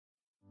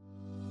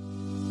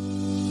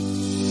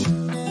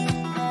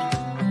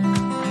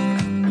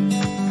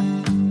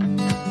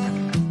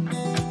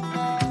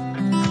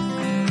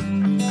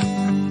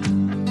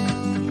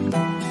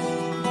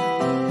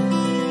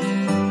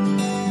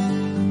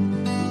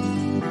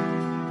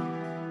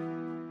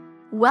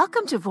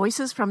Welcome to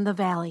Voices from the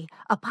Valley,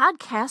 a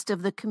podcast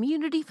of the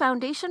Community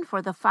Foundation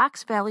for the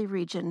Fox Valley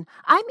region.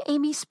 I'm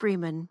Amy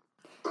Spreeman.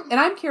 And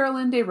I'm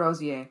Carolyn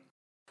DesRosiers.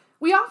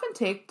 We often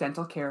take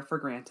dental care for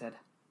granted.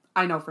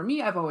 I know for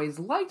me, I've always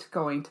liked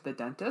going to the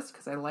dentist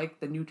because I like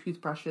the new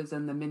toothbrushes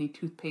and the mini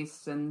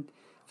toothpastes and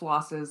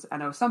flosses. I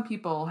know some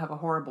people have a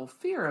horrible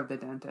fear of the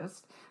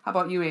dentist. How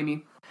about you,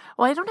 Amy?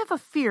 Well, I don't have a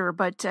fear,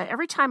 but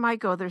every time I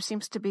go, there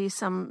seems to be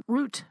some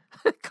root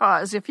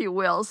cause, if you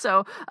will.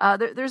 So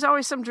there's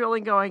always some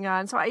drilling going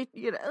on. So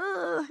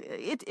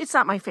it's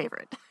not my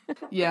favorite.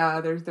 Yeah,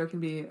 there can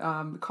be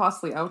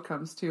costly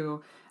outcomes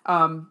too.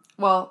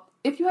 Well,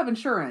 if you have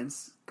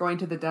insurance, going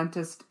to the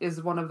dentist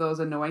is one of those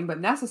annoying but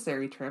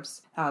necessary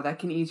trips that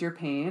can ease your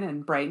pain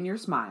and brighten your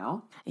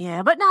smile.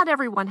 Yeah, but not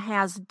everyone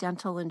has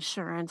dental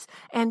insurance,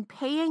 and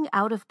paying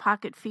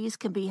out-of-pocket fees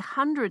can be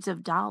hundreds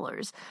of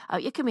dollars.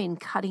 It can mean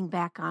cutting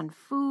back on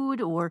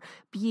food or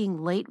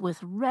being late with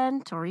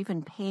rent or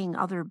even paying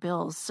other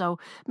bills. So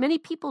many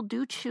people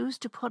do choose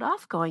to put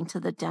off going to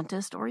the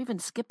dentist or even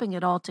skipping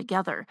it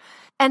altogether.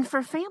 And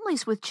for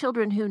families with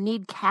children who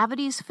need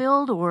cavities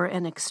filled or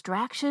an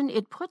extraction,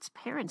 it puts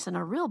parents in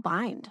a real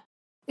bind.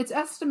 It's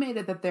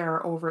estimated that there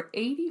are over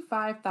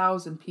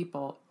 85,000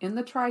 people in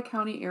the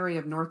Tri-County area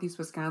of Northeast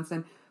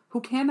Wisconsin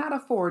who cannot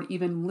afford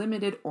even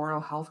limited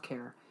oral health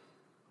care.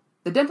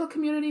 The dental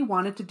community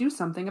wanted to do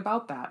something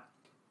about that.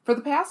 For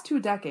the past 2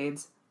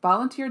 decades,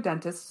 volunteer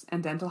dentists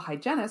and dental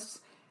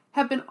hygienists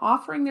have been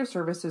offering their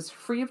services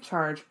free of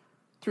charge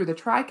through the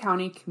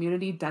Tri-County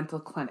Community Dental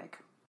Clinic.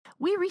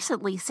 We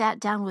recently sat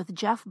down with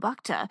Jeff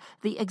Buchta,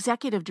 the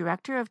executive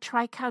director of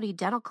Tri-County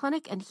Dental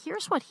Clinic, and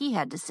here's what he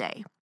had to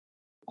say.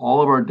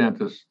 All of our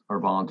dentists are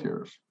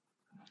volunteers.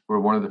 We're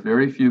one of the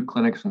very few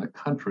clinics in the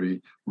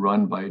country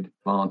run by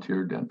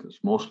volunteer dentists.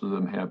 Most of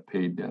them have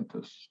paid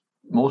dentists.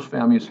 Most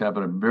families have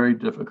a very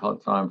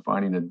difficult time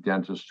finding a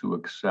dentist who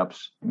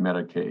accepts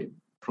Medicaid.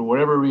 For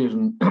whatever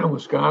reason,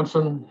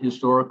 Wisconsin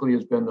historically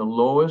has been the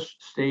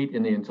lowest state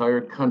in the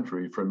entire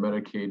country for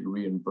Medicaid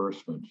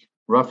reimbursement.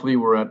 Roughly,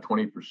 we're at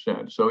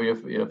 20%. So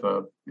if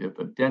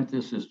a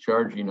dentist is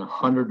charging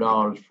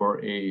 $100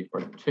 for a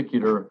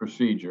particular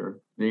procedure,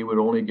 they would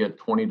only get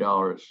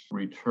 $20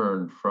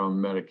 returned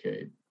from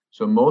Medicaid.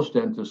 So most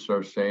dentists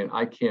are saying,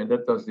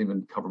 that doesn't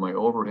even cover my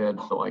overhead,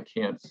 so I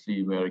can't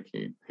see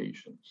Medicaid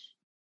patients.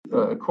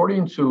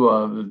 According to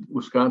the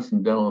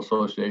Wisconsin Dental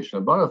Association,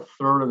 about a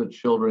third of the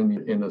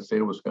children in the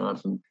state of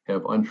Wisconsin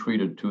have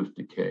untreated tooth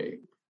decay.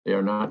 They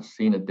are not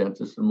seeing a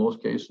dentist in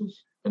most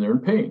cases, and they're in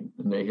pain,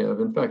 and they have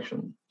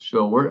infection.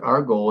 So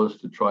our goal is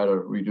to try to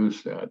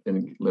reduce that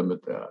and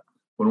limit that.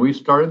 When we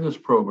started this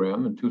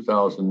program in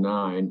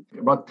 2009,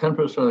 about 10%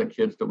 of the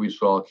kids that we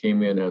saw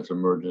came in as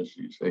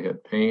emergencies. They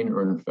had pain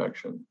or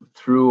infection.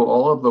 Through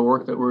all of the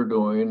work that we're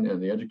doing and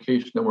the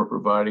education that we're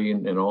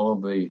providing and all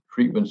of the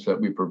treatments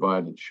that we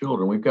provide to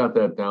children, we've got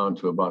that down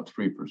to about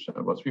 3%.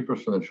 About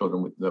 3% of the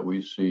children that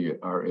we see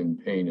are in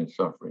pain and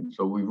suffering.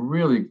 So we've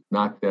really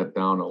knocked that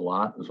down a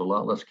lot. There's a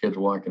lot less kids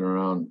walking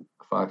around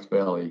Fox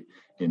Valley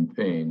in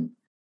pain.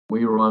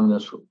 We run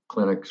this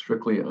clinic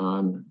strictly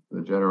on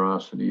the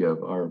generosity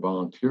of our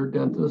volunteer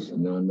dentists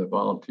and on the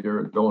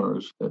volunteer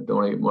donors that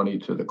donate money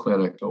to the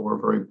clinic. So we're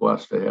very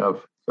blessed to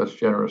have such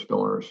generous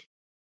donors.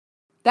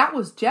 That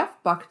was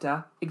Jeff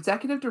Buchta,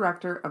 Executive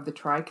Director of the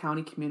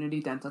Tri-County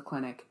Community Dental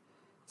Clinic.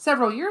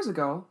 Several years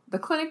ago, the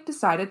clinic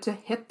decided to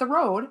hit the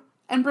road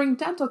and bring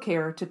dental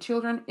care to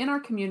children in our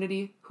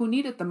community who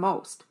need it the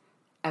most.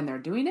 And they're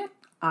doing it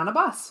on a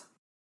bus.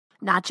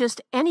 Not just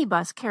any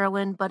bus,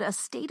 Carolyn, but a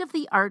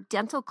state-of-the-art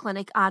dental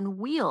clinic on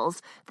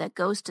wheels that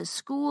goes to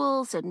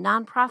schools and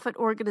nonprofit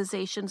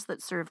organizations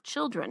that serve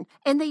children.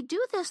 And they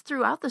do this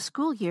throughout the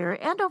school year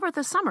and over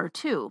the summer,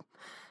 too.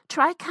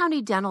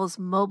 Tri-County Dental's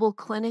mobile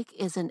clinic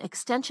is an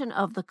extension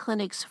of the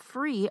clinic's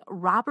free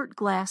Robert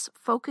Glass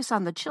Focus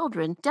on the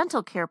Children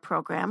dental care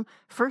program,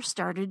 first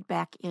started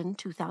back in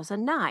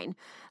 2009.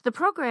 The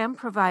program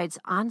provides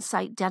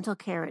on-site dental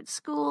care at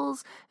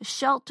schools,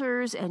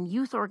 shelters, and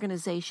youth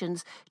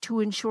organizations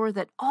to ensure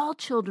that all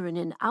children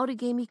in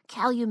Outagamie,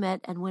 Calumet,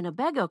 and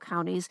Winnebago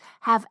counties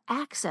have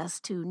access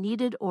to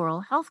needed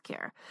oral health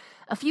care.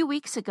 A few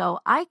weeks ago,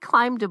 I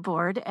climbed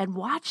aboard and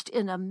watched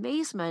in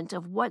amazement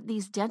of what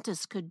these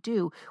dentists could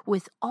do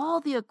with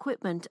all the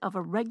equipment of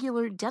a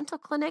regular dental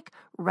clinic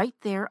right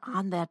there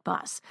on that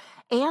bus.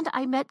 And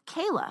I met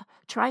Kayla,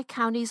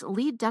 Tri-County's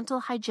lead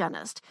dental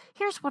hygienist.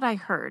 Here's what I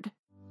heard.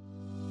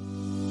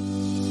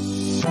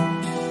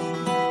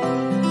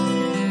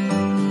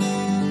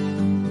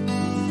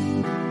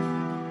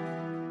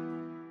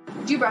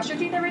 Do you brush your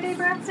teeth every day,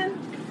 Braxton?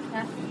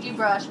 Yeah. Do you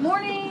brush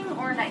morning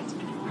or night?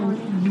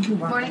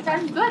 Morning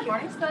time? Good.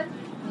 Morning's good.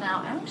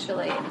 Now,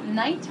 actually,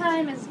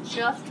 nighttime is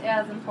just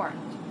as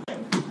important.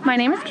 My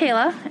name is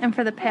Kayla, and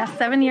for the past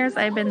 7 years,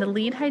 I've been the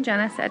lead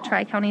hygienist at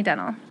Tri-County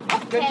Dental.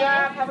 Good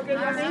job. Have a good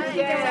one. Good job,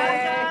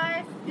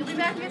 guys. You'll be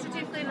back to get your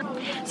teeth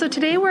cleaned. So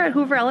today we're at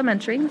Hoover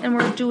Elementary and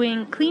we're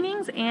doing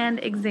cleanings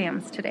and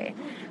exams today.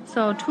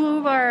 So 2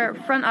 of our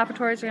front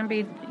operatories are going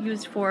to be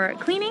used for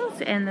cleanings,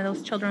 and then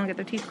those children will get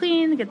their teeth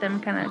cleaned, get a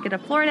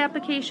fluoride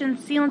application,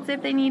 sealants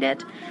if they need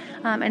it.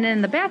 And then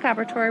in the back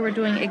operatory we're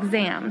doing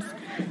exams,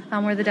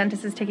 where the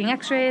dentist is taking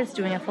x-rays,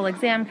 doing a full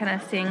exam, kind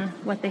of seeing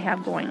what they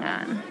have going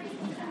on.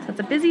 So it's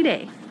a busy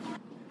day.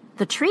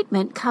 The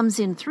treatment comes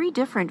in 3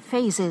 different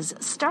phases,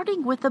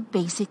 starting with a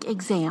basic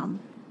exam.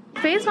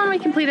 Phase 1 we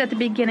completed at the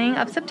beginning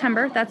of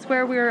September. That's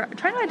where we're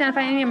trying to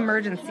identify any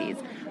emergencies,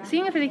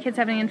 seeing if any kids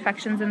have any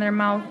infections in their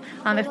mouth,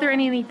 if they're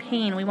in any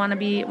pain. We want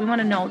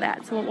to know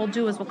that. So what we'll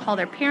do is we'll call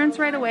their parents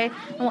right away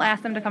and we'll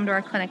ask them to come to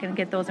our clinic and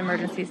get those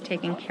emergencies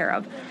taken care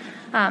of.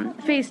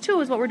 Phase 2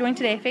 is what we're doing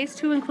today. Phase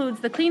 2 includes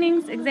the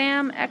cleanings,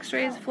 exam,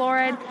 x-rays,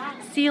 fluoride,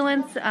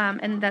 sealants,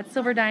 and that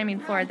silver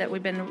diamine fluoride that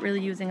we've been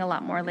really using a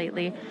lot more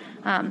lately.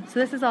 So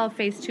this is all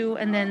Phase 2,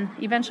 and then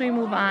eventually we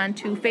move on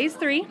to Phase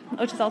 3,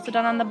 which is also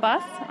done on the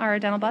bus, our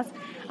dental bus,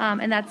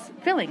 and that's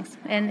fillings,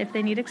 and if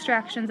they need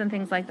extractions and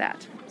things like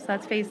that. So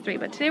that's Phase 3,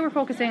 but today we're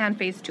focusing on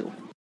Phase 2.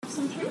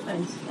 Some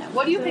treatments. Yeah.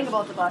 What do you think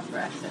about the bus,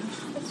 Braxton?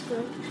 That's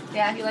good.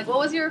 Yeah, what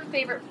was your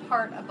favorite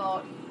part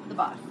about the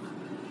bus?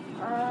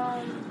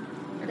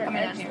 The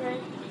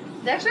x-ray.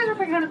 The x-rays were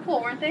kind of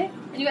cool, weren't they?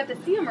 And you got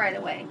to see them right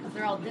away because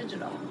they're all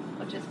digital,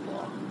 which is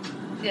cool.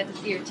 So you got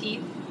to see your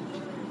teeth.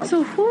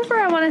 So Hoover,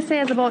 I want to say,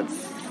 has about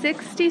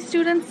 60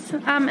 students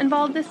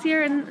involved this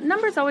year, and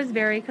numbers always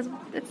vary because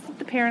it's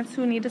the parents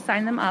who need to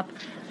sign them up.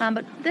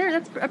 But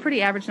that's a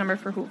pretty average number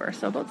for Hoover.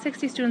 So about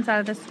 60 students out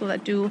of this school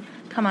that do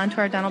come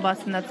onto our dental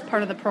bus, and that's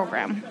part of the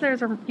program.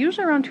 There's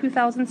usually around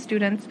 2,000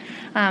 students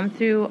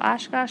through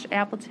Oshkosh,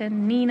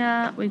 Appleton,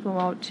 Neenah. We go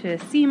out to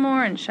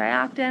Seymour and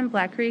Shiocton,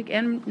 Black Creek,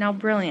 and now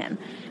Brillion.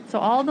 So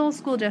all those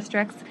school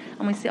districts,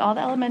 and we see all the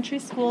elementary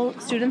school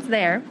students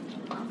there.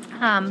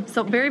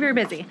 So very, very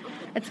busy.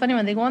 It's funny,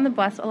 when they go on the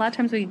bus, a lot of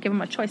times we give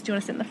them a choice. Do you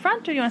want to sit in the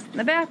front, or do you want to sit in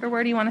the back, or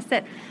where do you want to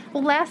sit?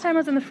 Well, last time I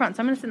was in the front,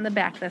 so I'm going to sit in the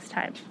back this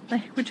time.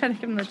 We try to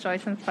give them the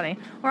choice, and it's funny.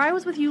 Or I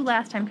was with you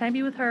last time. Can I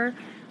be with her?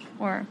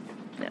 Or,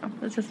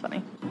 it's just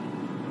funny.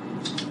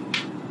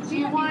 Do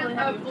you want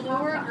a blue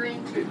or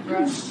green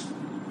toothbrush?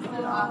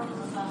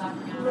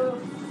 Blue.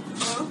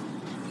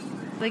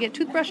 They get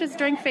toothbrushes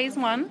during Phase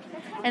 1.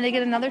 And they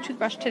get another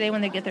toothbrush today when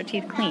they get their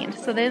teeth cleaned.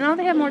 So now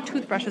they have more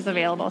toothbrushes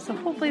available. So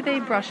hopefully they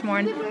brush more.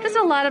 And just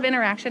a lot of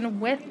interaction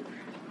with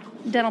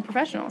dental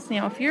professionals.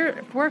 If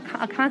we're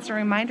a constant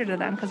reminder to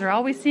them because they're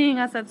always seeing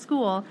us at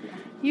school,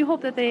 you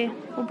hope that they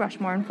will brush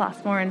more and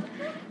floss more and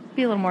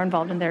be a little more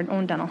involved in their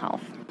own dental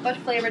health. What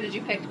flavor did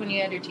you pick when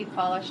you had your teeth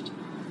polished?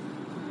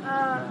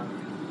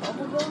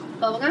 Bubblegum.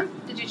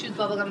 Bubblegum? Did you choose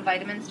bubblegum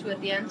vitamins too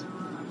at the end?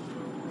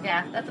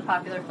 Yeah, that's a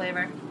popular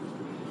flavor.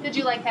 Did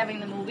you like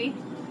having the movie?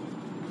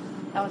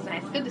 That was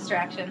nice. Good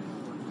distraction.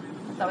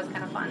 It's always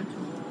kind of fun.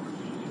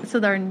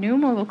 So our new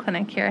mobile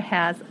clinic here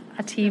has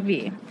a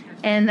TV.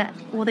 And,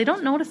 they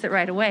don't notice it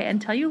right away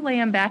until you lay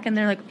them back and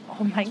they're like,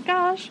 oh my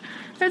gosh,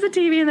 there's a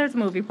TV and there's a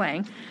movie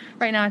playing.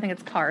 Right now I think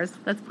it's Cars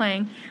that's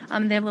playing.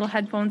 They have little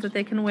headphones that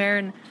they can wear,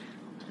 and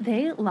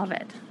they love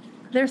it.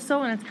 And it's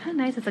kind of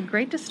nice. It's a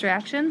great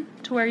distraction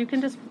to where you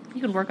could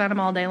work on them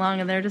all day long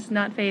and they're just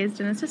not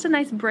phased. And it's just a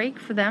nice break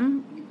for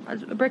them,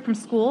 a break from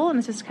school, and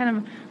it's just kind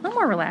of a little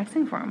more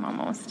relaxing for them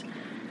almost.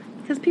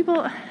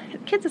 Because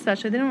kids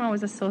especially, they don't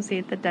always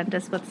associate the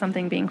dentist with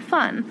something being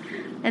fun.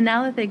 And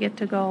now that they get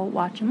to go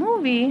watch a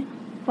movie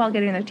while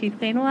getting their teeth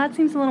cleaned, that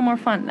seems a little more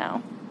fun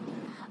now.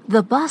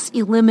 The bus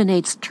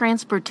eliminates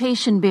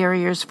transportation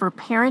barriers for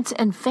parents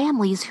and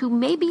families who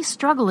may be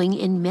struggling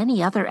in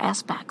many other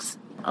aspects.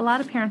 A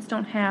lot of parents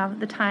don't have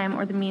the time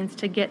or the means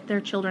to get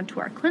their children to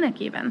our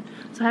clinic even.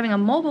 So having a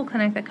mobile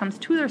clinic that comes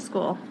to their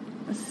school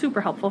is super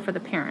helpful for the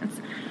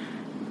parents.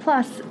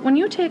 Plus, when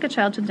you take a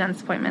child to the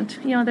dentist appointment,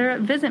 their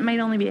visit might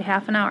only be a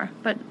half an hour,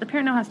 but the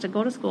parent now has to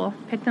go to school,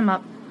 pick them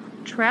up,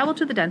 travel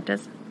to the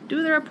dentist,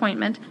 do their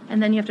appointment,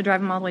 and then you have to drive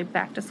them all the way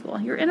back to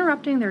school. You're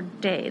interrupting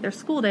their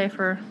school day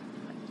for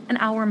an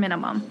hour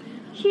minimum.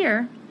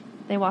 Here,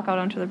 they walk out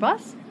onto their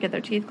bus, get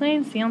their teeth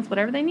cleaned, sealants,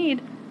 whatever they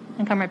need,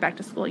 and come right back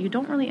to school. You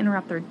don't really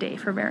interrupt their day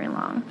for very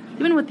long.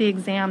 Even with the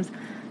exams,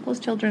 those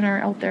children are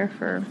out there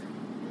for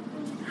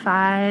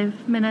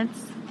 5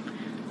 minutes,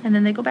 and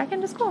then they go back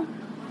into school.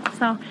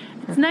 So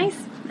it's nice.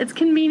 It's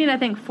convenient, I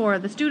think, for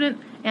the student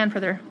and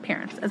for their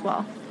parents as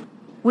well.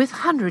 With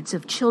hundreds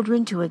of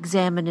children to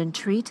examine and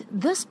treat,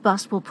 this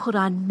bus will put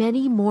on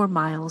many more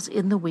miles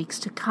in the weeks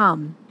to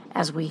come.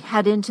 As we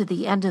head into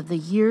the end of the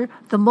year,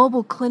 the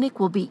mobile clinic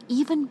will be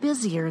even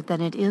busier than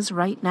it is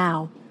right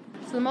now.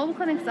 So the mobile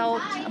clinic's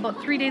out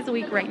about 3 days a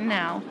week right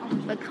now,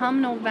 but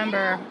come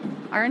November,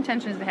 our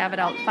intention is to have it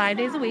out 5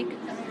 days a week,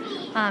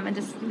 and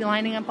just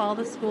lining up all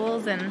the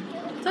schools. And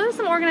so there's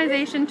some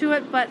organization to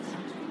it, but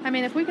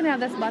if we can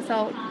have this bus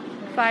out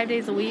 5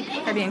 days a week,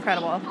 that'd be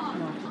incredible.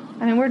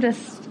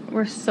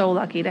 We're so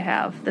lucky to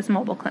have this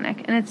mobile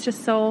clinic, and it's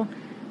just so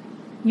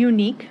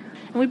unique.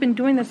 And we've been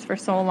doing this for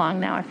so long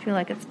now. I feel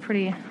like it's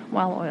pretty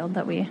well oiled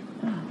that we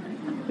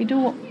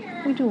do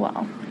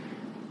well.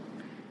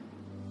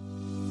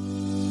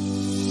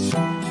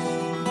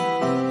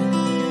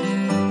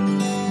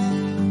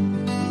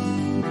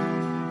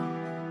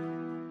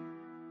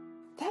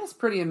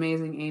 pretty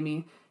amazing,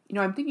 Amy.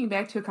 I'm thinking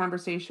back to a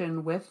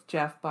conversation with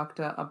Jeff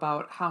Buchta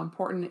about how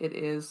important it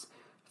is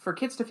for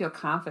kids to feel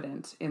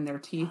confident in their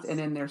teeth and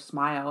in their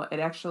smile.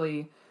 It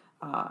actually,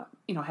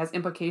 has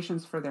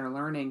implications for their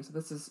learning. So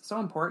this is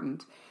so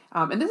important.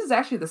 And this is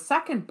actually the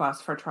second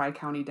bus for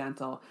Tri-County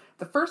Dental.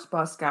 The first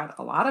bus got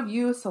a lot of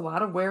use, a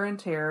lot of wear and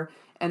tear,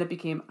 and it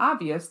became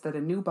obvious that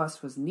a new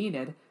bus was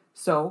needed.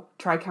 So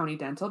Tri-County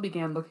Dental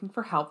began looking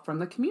for help from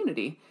the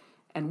community.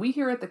 And we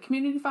here at the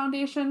Community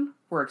Foundation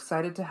were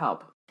excited to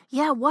help.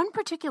 Yeah, one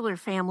particular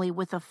family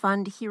with a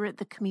fund here at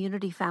the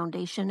Community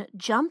Foundation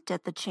jumped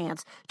at the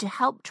chance to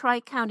help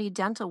Tri-County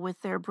Dental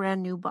with their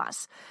brand new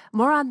bus.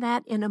 More on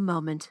that in a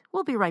moment.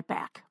 We'll be right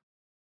back.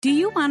 Do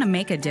you want to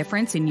make a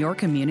difference in your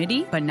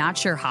community, but not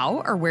sure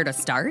how or where to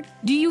start?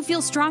 Do you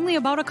feel strongly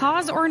about a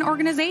cause or an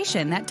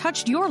organization that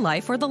touched your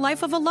life or the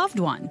life of a loved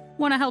one?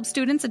 Want to help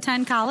students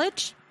attend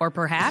college? Or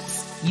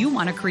perhaps you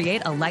want to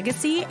create a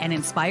legacy and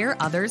inspire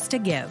others to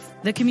give.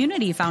 The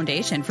Community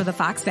Foundation for the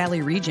Fox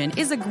Valley region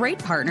is a great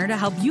partner to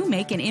help you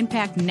make an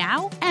impact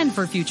now and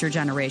for future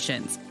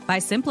generations. By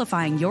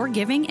simplifying your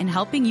giving and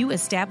helping you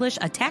establish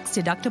a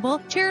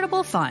tax-deductible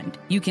charitable fund,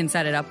 you can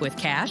set it up with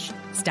cash,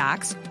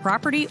 stocks,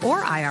 property,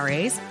 or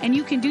IRAs, and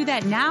you can do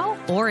that now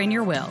or in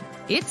your will.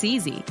 It's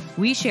easy.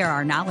 We share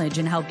our knowledge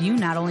and help you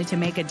not only to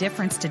make a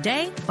difference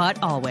today,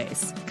 but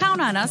always.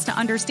 Count on us to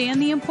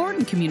understand the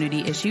important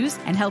community issues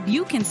and help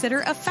you consider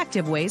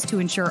effective ways to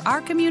ensure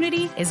our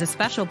community is a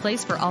special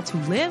place for all to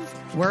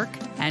live, work,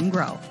 and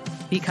grow.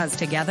 Because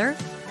together,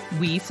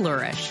 we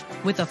flourish.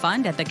 With a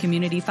fund at the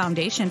Community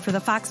Foundation for the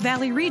Fox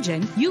Valley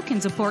region, you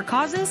can support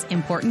causes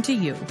important to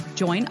you.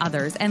 Join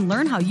others and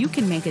learn how you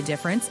can make a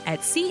difference at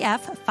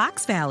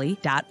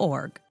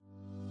cffoxvalley.org.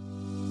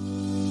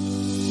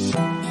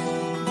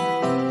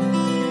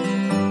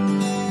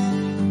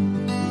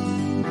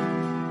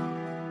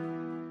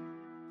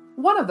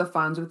 One of the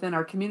funds within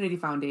our Community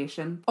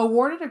Foundation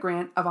awarded a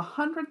grant of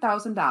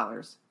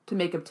 $100,000 to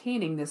make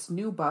obtaining this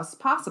new bus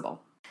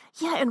possible.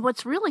 Yeah, and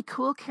what's really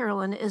cool,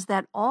 Carolyn, is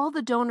that all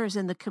the donors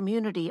in the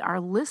community are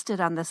listed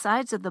on the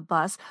sides of the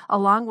bus,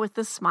 along with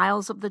the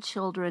smiles of the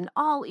children,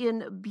 all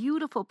in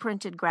beautiful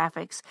printed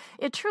graphics.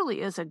 It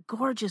truly is a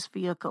gorgeous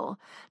vehicle.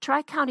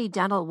 Tri-County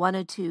Dental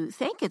wanted to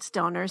thank its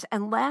donors,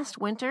 and last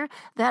winter,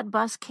 that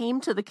bus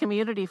came to the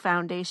Community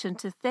Foundation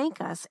to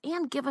thank us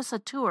and give us a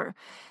tour.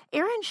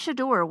 Erin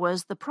Choudior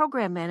was the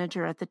program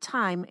manager at the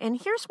time,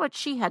 and here's what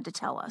she had to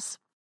tell us.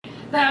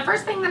 The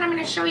first thing that I'm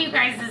going to show you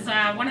guys is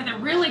one of the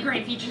really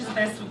great features of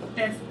this.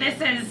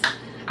 This is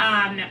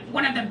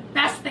one of the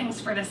best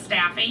things for the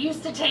staff. It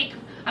used to take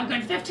a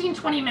good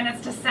 15-20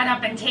 minutes to set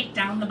up and take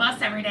down the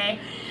bus every day,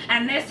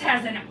 and this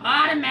has an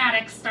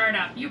automatic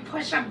startup. You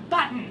push a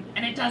button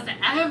and it does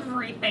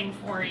everything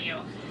for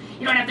you.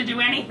 You don't have to do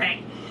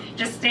anything.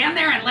 Just stand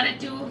there and let it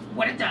do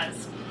what it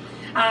does.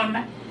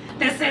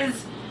 This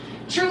is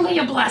truly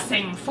a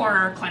blessing for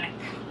our clinic.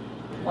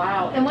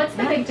 Wow. And what's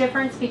the big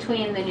difference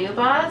between the new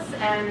bus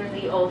and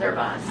the older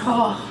bus?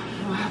 Oh,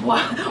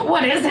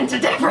 what isn't a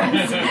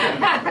difference?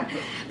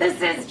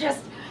 This is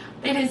just,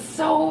 it is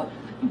so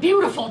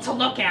beautiful to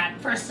look at,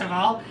 first of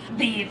all.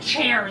 The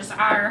chairs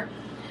are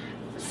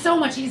so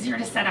much easier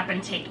to set up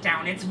and take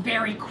down. It's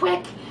very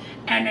quick,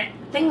 and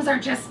things are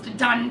just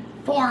done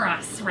for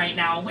us right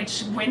now,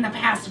 which in the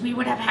past we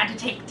would have had to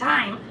take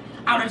time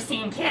out of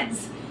seeing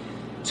kids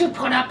to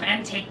put up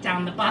and take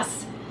down the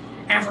bus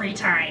every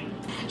time.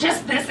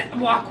 Just this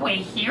walkway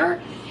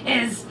here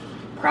is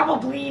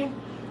probably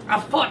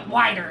a foot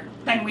wider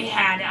than we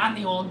had on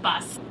the old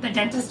bus. The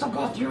dentist will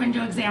go through and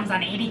do exams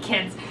on 80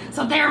 kids,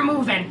 so they're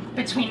moving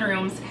between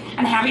rooms,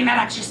 and having that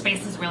extra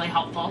space is really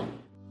helpful.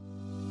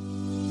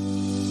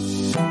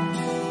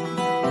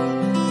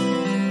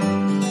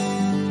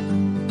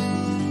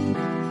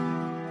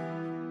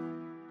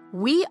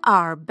 We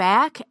are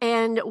back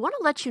and want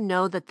to let you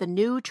know that the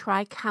new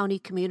Tri-County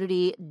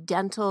Community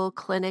Dental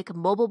Clinic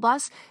mobile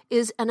bus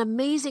is an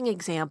amazing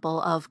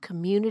example of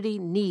community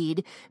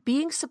need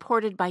being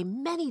supported by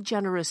many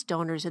generous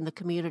donors in the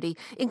community,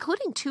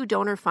 including 2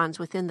 donor funds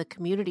within the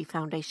Community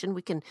Foundation.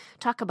 We can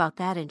talk about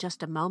that in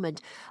just a moment.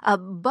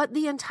 But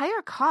the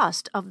entire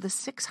cost of the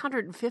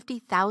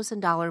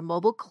 $650,000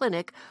 mobile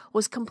clinic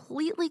was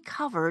completely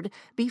covered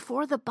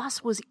before the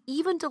bus was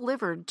even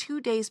delivered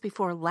 2 days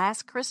before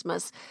last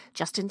Christmas,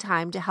 just in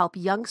time to help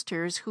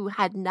youngsters who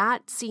had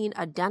not seen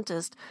a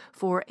dentist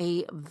for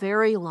a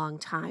very long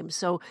time.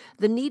 So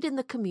the need in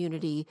the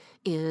community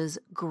is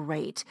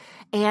great.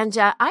 And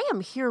I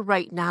am here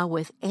right now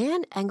with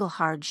Ann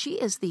Engelhard.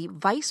 She is the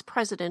Vice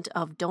President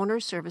of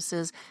Donor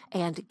Services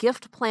and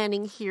Gift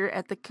Planning here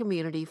at the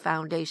Community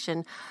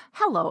Foundation.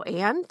 Hello,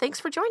 Ann. Thanks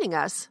for joining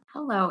us.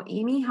 Hello,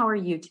 Amy. How are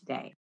you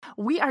today?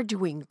 We are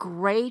doing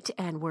great,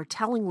 and we're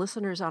telling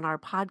listeners on our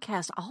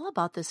podcast all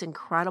about this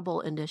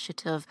incredible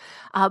initiative.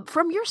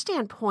 From your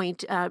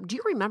standpoint, do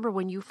you remember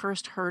when you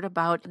first heard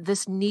about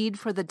this need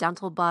for the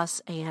dental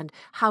bus and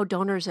how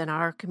donors in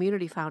our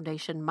Community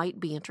Foundation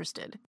might be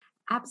interested?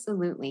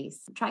 Absolutely.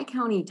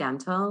 Tri-County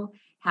Dental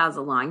has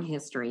a long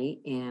history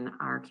in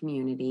our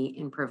community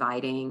in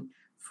providing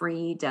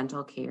free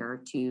dental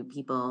care to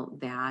people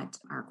that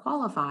are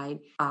qualified.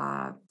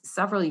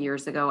 Several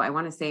years ago, I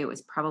want to say it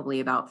was probably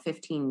about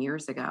 15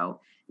 years ago,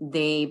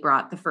 they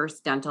brought the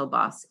first dental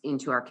bus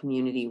into our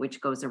community,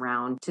 which goes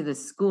around to the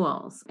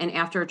schools. And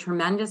after a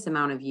tremendous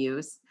amount of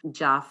use,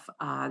 Jeff,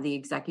 the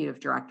executive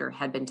director,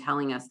 had been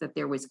telling us that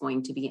there was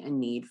going to be a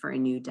need for a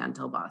new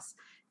dental bus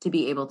to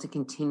be able to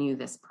continue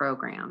this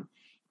program.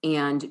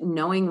 And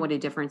knowing what a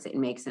difference it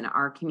makes in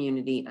our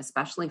community,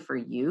 especially for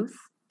youth,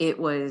 it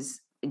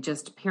was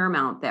just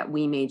paramount that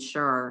we made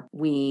sure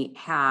we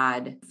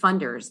had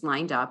funders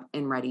lined up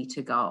and ready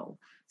to go.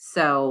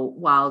 So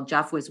while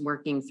Jeff was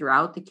working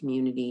throughout the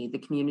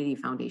Community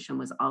Foundation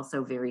was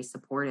also very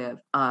supportive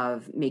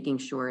of making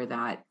sure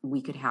that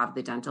we could have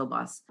the dental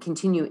bus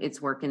continue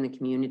its work in the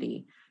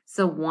community.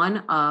 So one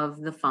of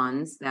the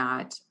funds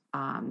that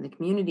the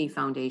Community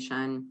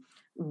Foundation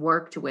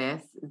worked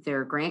with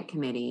their grant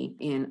committee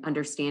in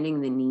understanding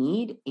the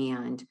need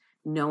and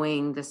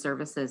knowing the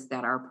services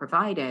that are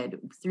provided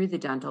through the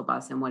dental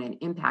bus and what an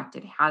impact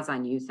it has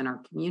on youth in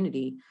our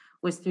community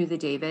was through the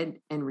David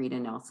and Rita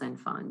Nelson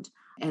Fund.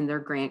 And their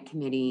grant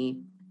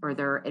committee or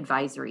their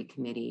advisory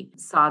committee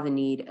saw the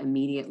need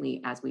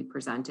immediately as we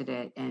presented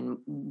it, and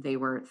they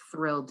were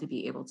thrilled to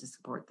be able to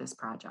support this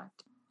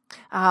project.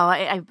 Oh,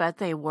 I bet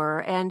they were.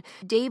 And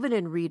David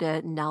and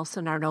Rita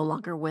Nelson are no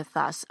longer with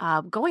us.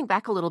 Going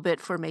back a little bit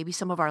for maybe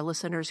some of our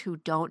listeners who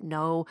don't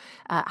know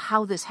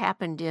how this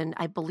happened in,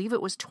 I believe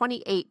it was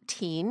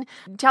 2018.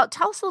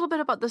 Tell us a little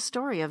bit about the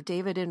story of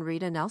David and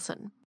Rita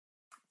Nelson.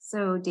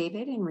 So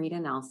David and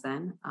Rita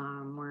Nelson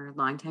were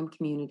longtime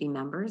community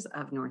members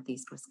of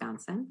Northeast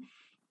Wisconsin.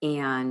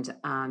 And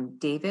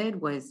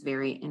David was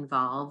very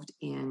involved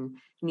in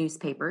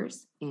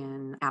newspapers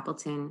in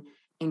Appleton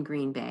and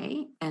Green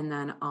Bay, and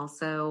then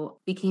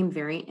also became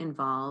very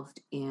involved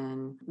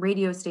in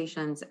radio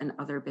stations and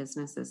other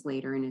businesses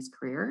later in his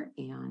career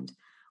and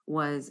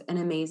was an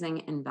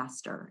amazing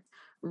investor.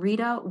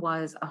 Rita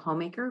was a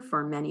homemaker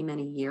for many,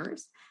 many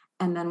years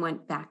and then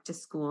went back to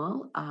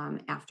school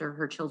after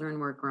her children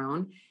were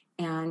grown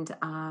and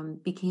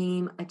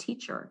became a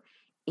teacher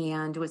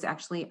and was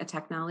actually a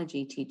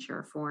technology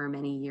teacher for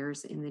many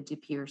years in the De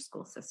Pere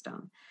school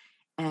system.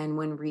 And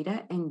when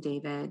Rita and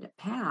David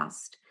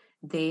passed,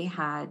 they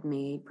had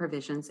made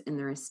provisions in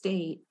their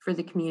estate for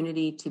the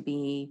community to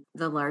be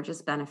the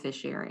largest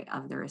beneficiary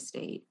of their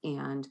estate.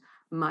 And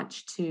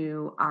much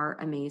to our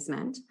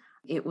amazement,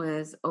 it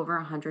was over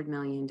 $100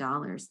 million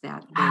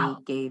that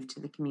they gave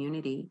to the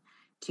community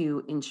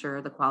to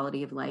ensure the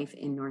quality of life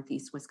in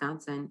Northeast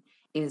Wisconsin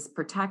is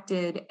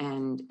protected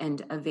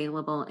and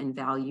available and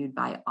valued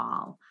by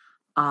all.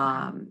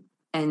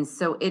 And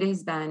so it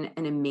has been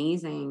an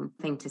amazing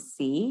thing to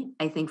see,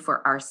 I think,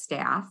 for our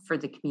staff, for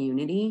the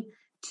community,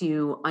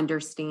 to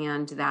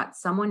understand that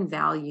someone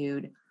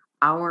valued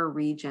our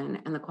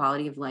region and the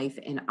quality of life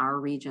in our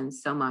region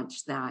so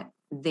much that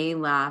they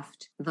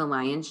left the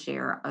lion's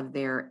share of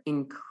their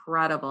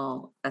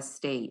incredible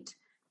estate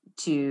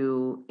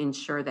to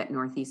ensure that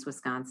Northeast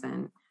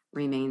Wisconsin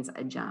remains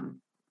a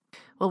gem.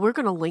 Well, we're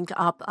going to link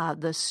up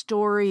the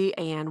story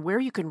and where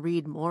you can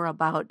read more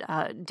about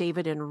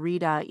David and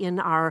Rita in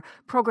our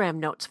program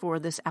notes for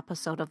this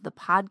episode of the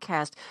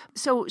podcast.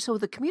 So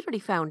the Community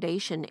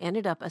Foundation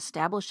ended up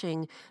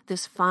establishing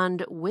this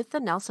fund with the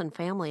Nelson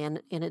family,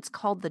 and it's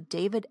called the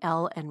David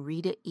L. and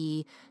Rita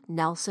E.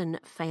 Nelson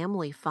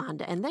Family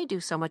Fund. And they do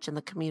so much in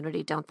the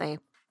community, don't they?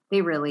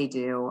 They really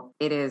do.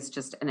 It is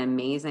just an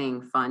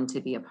amazing fund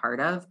to be a part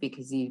of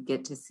because you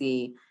get to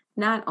see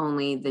not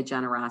only the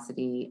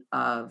generosity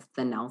of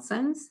the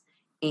Nelsons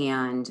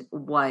and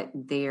what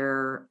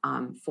their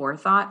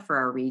forethought for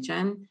our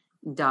region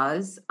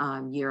does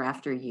year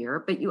after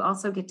year, but you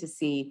also get to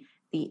see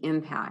the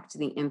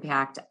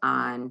impact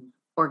on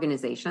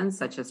organizations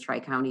such as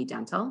Tri-County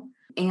Dental,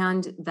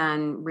 and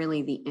then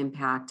really the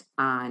impact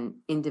on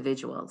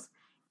individuals.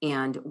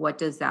 And what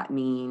does that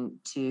mean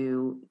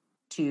to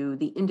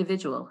the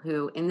individual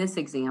who, in this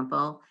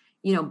example,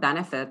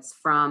 benefits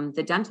from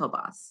the dental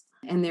bus?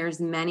 And there's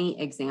many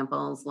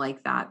examples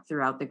like that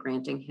throughout the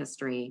granting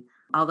history.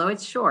 Although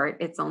it's short,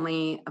 it's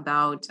only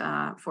about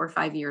 4 or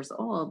 5 years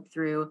old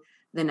through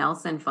the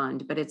Nelson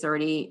Fund, but it's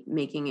already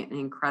making an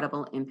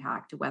incredible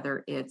impact,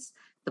 whether it's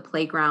the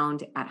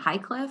playground at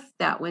Highcliffe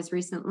that was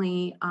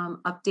recently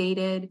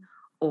updated,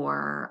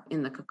 or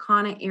in the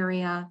Kaukauna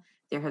area.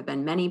 There have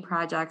been many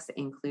projects,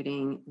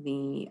 including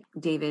the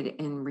David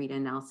and Rita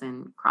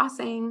Nelson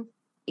Crossing.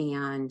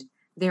 And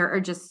there are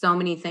just so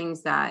many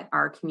things that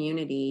our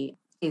community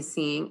is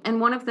seeing.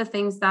 And one of the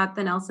things that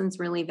the Nelsons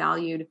really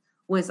valued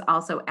was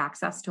also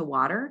access to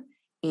water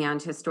and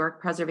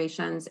historic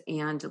preservations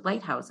and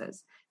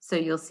lighthouses. So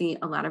you'll see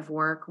a lot of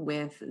work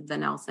with the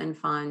Nelson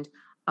Fund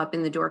up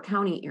in the Door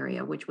County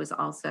area, which was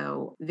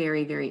also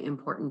very, very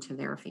important to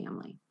their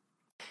family.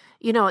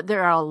 You know,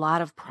 there are a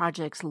lot of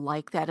projects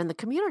like that, and the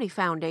Community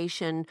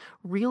Foundation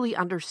really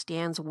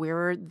understands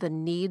where the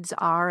needs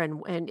are,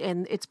 and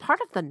it's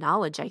part of the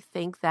knowledge, I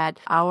think, that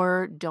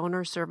our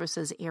donor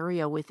services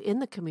area within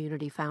the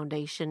Community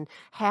Foundation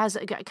has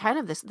kind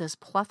of this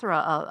plethora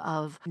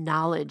of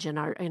knowledge in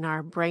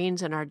our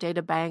brains and our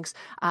data banks.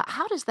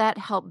 How does that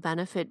help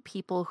benefit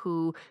people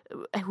who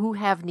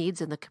have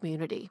needs in the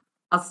community?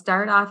 I'll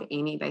start off,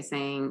 Amy, by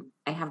saying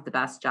I have the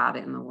best job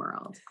in the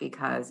world,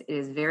 because it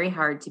is very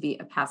hard to be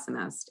a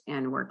pessimist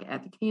and work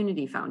at the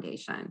Community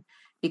Foundation,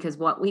 because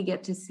what we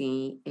get to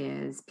see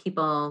is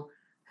people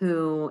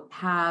who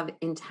have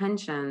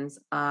intentions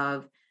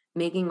of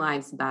making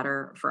lives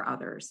better for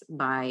others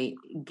by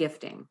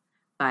gifting,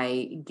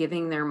 by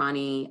giving their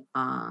money,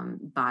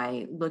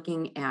 by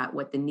looking at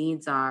what the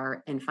needs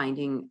are and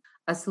finding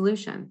a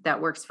solution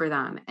that works for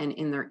them and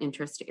in their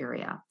interest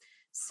area.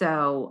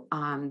 So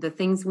the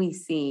things we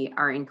see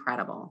are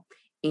incredible.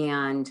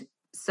 And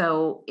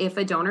so if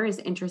a donor is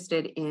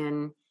interested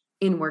in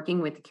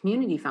working with the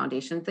Community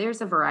Foundation,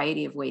 there's a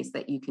variety of ways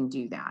that you can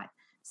do that.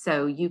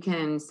 So you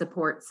can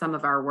support some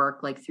of our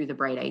work, like through the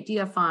Bright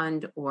Idea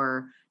Fund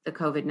or the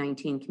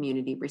COVID-19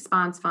 Community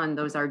Response Fund.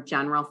 Those are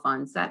general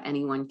funds that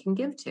anyone can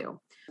give to.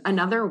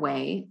 Another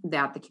way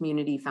that the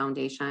Community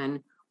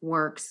Foundation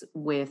works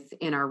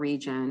within our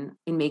region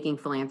in making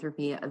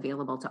philanthropy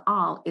available to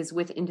all is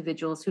with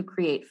individuals who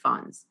create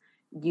funds.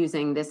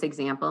 Using this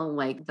example,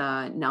 like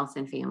the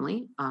Nelson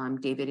family,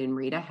 David and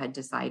Rita had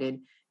decided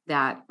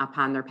that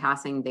upon their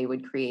passing, they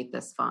would create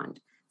this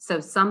fund. So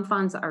some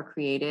funds are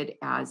created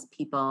as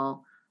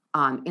people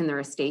in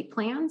their estate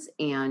plans,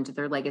 and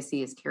their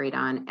legacy is carried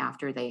on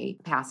after they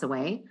pass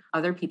away.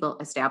 Other people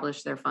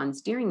establish their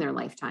funds during their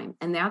lifetime.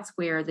 And that's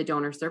where the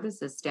donor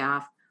services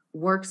staff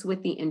works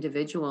with the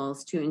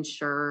individuals to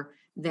ensure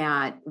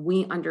that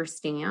we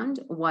understand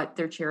what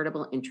their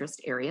charitable interest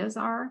areas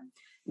are,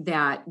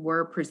 that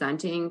we're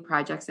presenting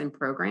projects and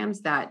programs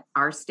that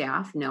our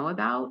staff know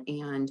about,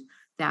 and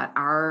that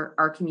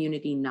our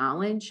community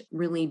knowledge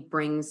really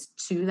brings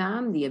to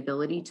them the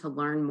ability to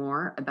learn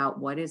more about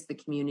what is the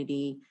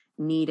community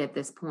need at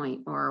this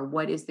point, or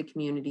what is the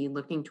community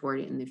looking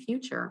toward in the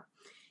future.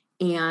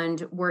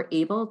 And we're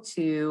able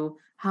to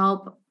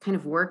help kind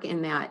of work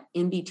in that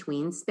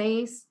in-between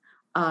space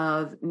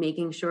of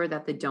making sure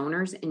that the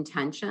donor's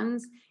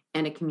intentions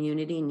and a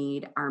community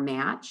need are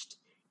matched.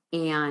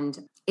 And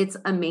it's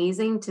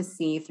amazing to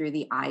see through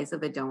the eyes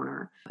of a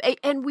donor.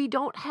 And we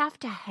don't have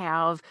to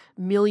have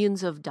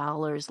millions of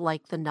dollars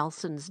like the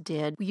Nelsons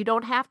did. You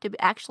don't have to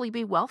actually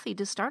be wealthy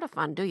to start a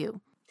fund, do you?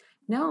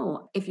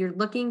 No, if you're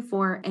looking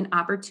for an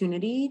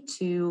opportunity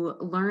to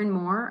learn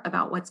more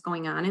about what's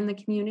going on in the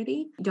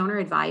community, donor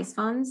advised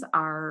funds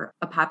are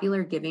a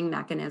popular giving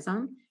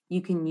mechanism.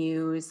 You can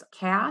use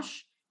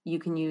cash, you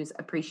can use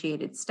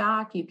appreciated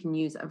stock, you can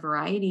use a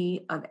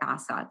variety of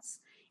assets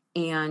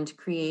and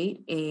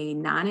create a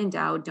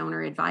non-endowed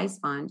donor advised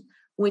fund,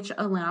 which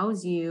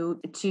allows you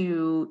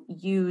to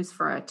use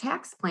for a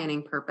tax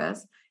planning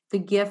purpose. The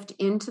gift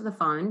into the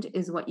fund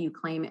is what you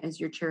claim as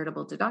your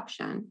charitable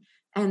deduction.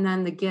 And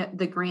then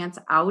the grants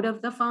out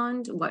of the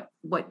fund,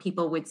 what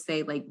people would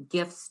say like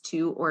gifts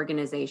to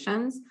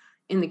organizations.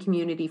 In the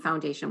Community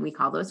Foundation, we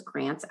call those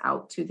grants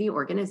out to the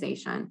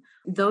organization.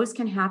 Those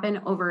can happen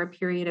over a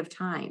period of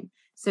time.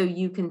 So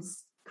you can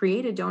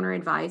create a donor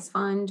advised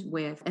fund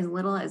with as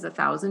little as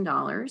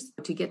 $1,000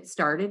 to get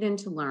started and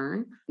to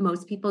learn.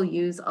 Most people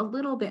use a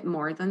little bit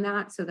more than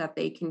that so that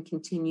they can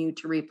continue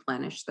to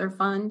replenish their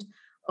fund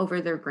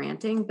over their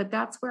granting. But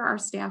that's where our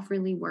staff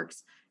really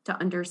works to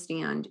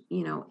understand,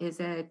 is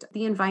it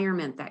the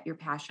environment that you're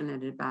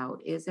passionate about?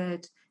 Is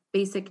it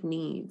basic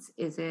needs?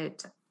 Is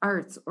it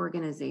arts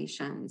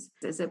organizations?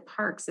 Is it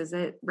parks? Is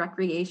it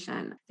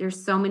recreation?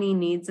 There's so many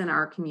needs in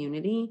our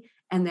community,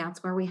 and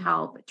that's where we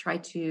help try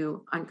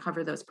to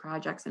uncover those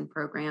projects and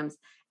programs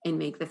and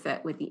make the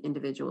fit with the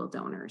individual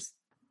donors.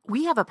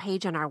 We have a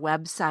page on our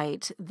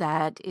website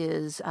that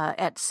is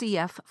at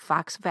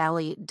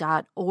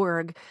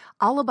cffoxvalley.org,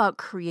 all about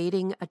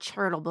creating a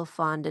charitable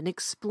fund and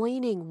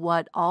explaining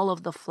what all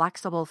of the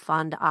flexible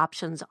fund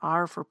options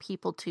are for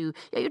people to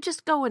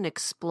just go and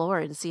explore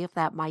and see if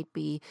that might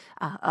be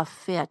a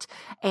fit.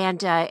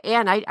 And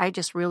I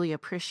just really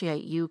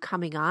appreciate you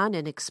coming on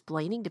and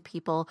explaining to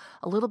people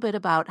a little bit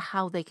about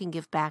how they can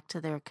give back to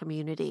their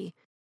community.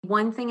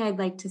 One thing I'd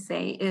like to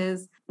say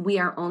is we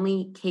are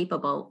only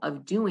capable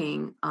of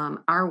doing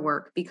our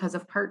work because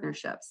of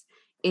partnerships.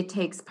 It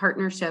takes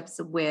partnerships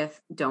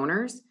with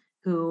donors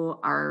who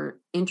are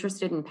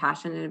interested and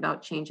passionate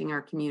about changing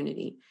our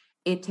community.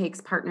 It takes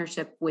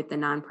partnership with the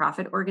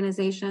nonprofit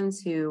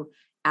organizations who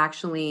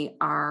actually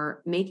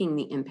are making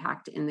the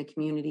impact in the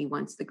community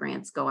once the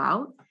grants go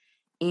out.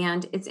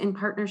 And it's in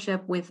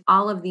partnership with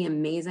all of the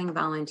amazing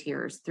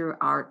volunteers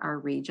throughout our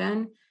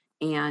region.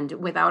 And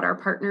without our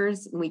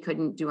partners, we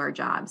couldn't do our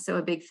job. So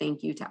a big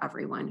thank you to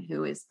everyone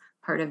who is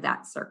part of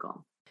that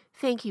circle.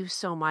 Thank you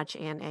so much,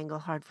 Ann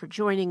Engelhardt, for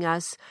joining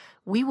us.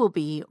 We will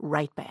be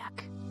right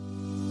back.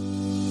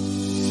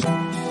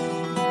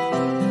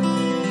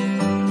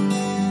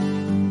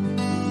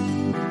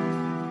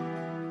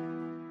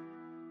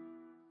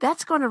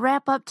 That's going to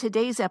wrap up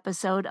today's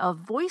episode of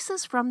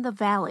Voices from the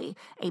Valley,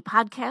 a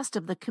podcast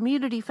of the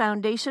Community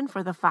Foundation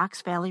for the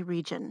Fox Valley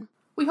region.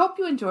 We hope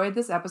you enjoyed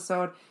this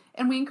episode,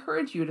 and we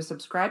encourage you to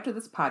subscribe to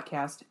this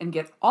podcast and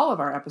get all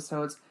of our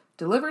episodes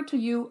delivered to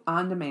you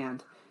on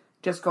demand.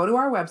 Just go to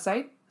our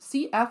website,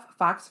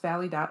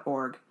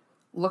 cffoxvalley.org.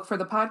 Look for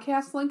the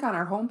podcast link on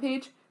our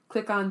homepage,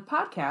 click on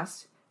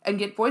Podcasts, and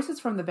get Voices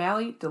from the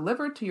Valley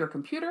delivered to your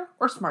computer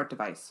or smart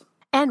device.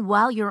 And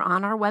while you're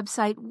on our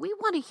website, we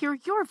want to hear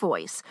your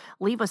voice.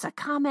 Leave us a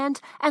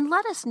comment and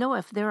let us know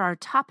if there are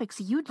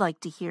topics you'd like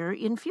to hear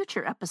in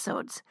future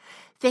episodes.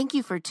 Thank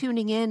you for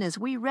tuning in as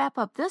we wrap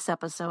up this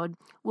episode.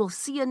 We'll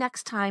see you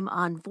next time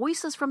on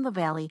Voices from the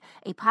Valley,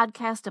 a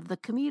podcast of the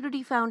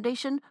Community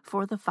Foundation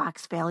for the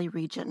Fox Valley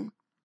region.